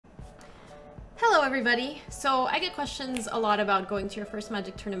Hello everybody! So I get questions a lot about going to your first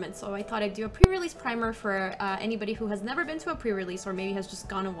Magic tournament, so I thought I'd do a pre-release primer for anybody who has never been to a pre-release or maybe has just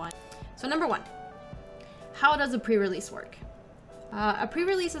gone to one. So number one, how does a pre-release work? A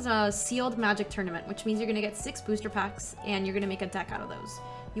pre-release is a sealed Magic tournament, which means you're going to get 6 booster packs and you're going to make a deck out of those.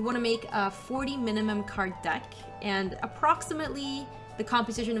 You want to make a 40 minimum card deck, and approximately the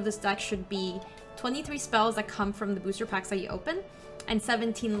composition of this deck should be 23 spells that come from the booster packs that you open, and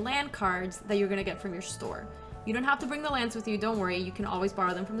 17 land cards that you're going to get from your store. You don't have to bring the lands with you, don't worry, you can always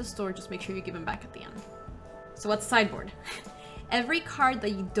borrow them from the store, just make sure you give them back at the end. So what's sideboard? Every card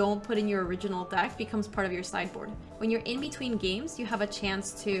that you don't put in your original deck becomes part of your sideboard. When you're in between games, you have a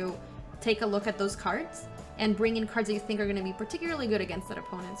chance to take a look at those cards and bring in cards that you think are going to be particularly good against that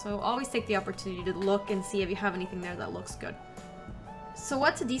opponent. So always take the opportunity to look and see if you have anything there that looks good. So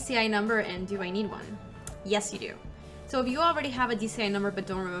what's a DCI number and do I need one? Yes, you do. So if you already have a DCI number but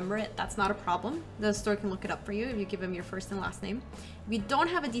don't remember it, that's not a problem. The store can look it up for you if you give them your first and last name. If you don't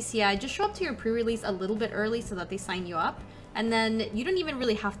have a DCI, just show up to your pre-release a little bit early so that they sign you up. And then you don't even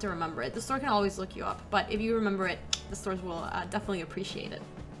really have to remember it. The store can always look you up, but if you remember it, the stores will definitely appreciate it.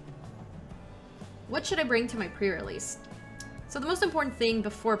 What should I bring to my pre-release? So the most important thing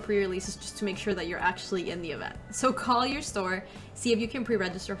before pre-release is just to make sure that you're actually in the event. So call your store, see if you can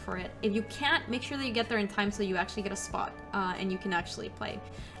pre-register for it. If you can't, make sure that you get there in time so you actually get a spot and you can actually play.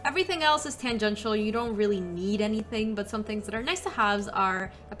 Everything else is tangential. You don't really need anything, but some things that are nice to have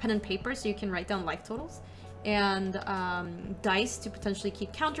are a pen and paper so you can write down life totals, and dice to potentially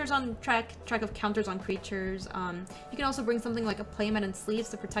keep counters on track of counters on creatures. You can also bring something like a playmat and sleeves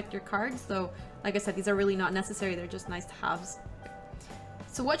to protect your cards, though like I said, these are really not necessary, they're just nice to haves.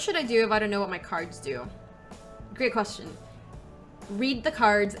 So what should I do if I don't know what my cards do? Great question. Read the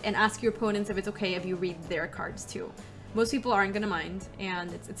cards and ask your opponents if it's okay if you read their cards too. Most people aren't gonna mind,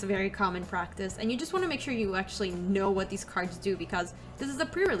 and it's a very common practice, and you just want to make sure you actually know what these cards do, because this is a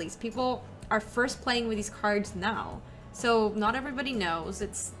pre-release. People are first playing with these cards now, so not everybody knows.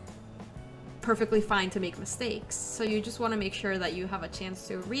 It's perfectly fine to make mistakes, so you just want to make sure that you have a chance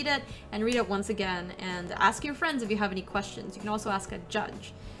to read it and read it once again, and ask your friends if you have any questions. You can also ask a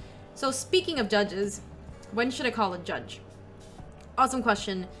judge. So speaking of judges, when should I call a judge? Awesome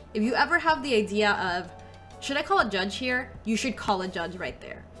question. If you ever have the idea of, should I call a judge here? You should call a judge right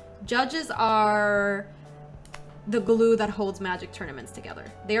there. Judges are the glue that holds Magic tournaments together.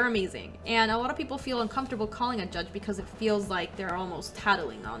 They're amazing, and a lot of people feel uncomfortable calling a judge because it feels like they're almost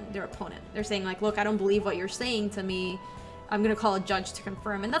tattling on their opponent. They're saying like, look, I don't believe what you're saying to me, I'm gonna call a judge to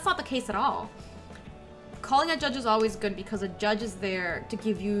confirm, and that's not the case at all. Calling a judge is always good because a judge is there to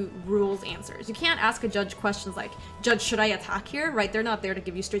give you rules answers. You can't ask a judge questions like, Judge, should I attack here? Right? They're not there to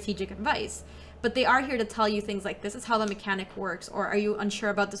give you strategic advice. But they are here to tell you things like, this is how the mechanic works, or are you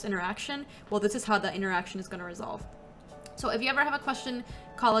unsure about this interaction? Well, this is how the interaction is going to resolve. So if you ever have a question,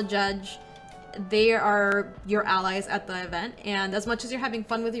 call a judge. They are your allies at the event, and as much as you're having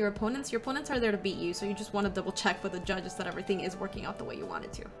fun with your opponents are there to beat you, so you just want to double check with the judges that everything is working out the way you want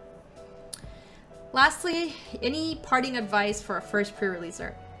it to. Lastly, any parting advice for a first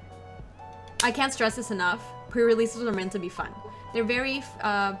pre-releaser? I can't stress this enough. Pre-releases are meant to be fun. They're very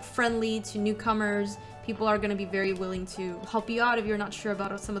friendly to newcomers. People are going to be very willing to help you out if you're not sure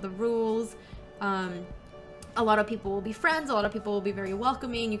about some of the rules. A lot of people will be friends. A lot of people will be very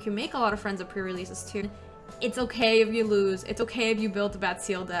welcoming. You can make a lot of friends at pre-releases too. It's okay if you lose. It's okay if you build a bad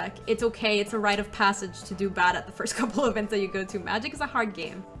seal deck. It's okay. It's a rite of passage to do bad at the first couple of events that you go to. Magic is a hard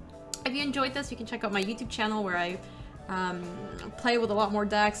game. If you enjoyed this, you can check out my YouTube channel where I play with a lot more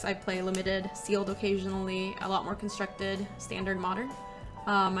decks. I play limited, sealed occasionally, a lot more constructed, standard, modern.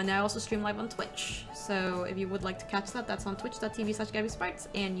 And I also stream live on Twitch. So if you would like to catch that, that's on twitch.tv/GabySpartz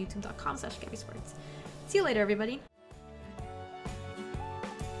and youtube.com/GabySpartz. See you later, everybody.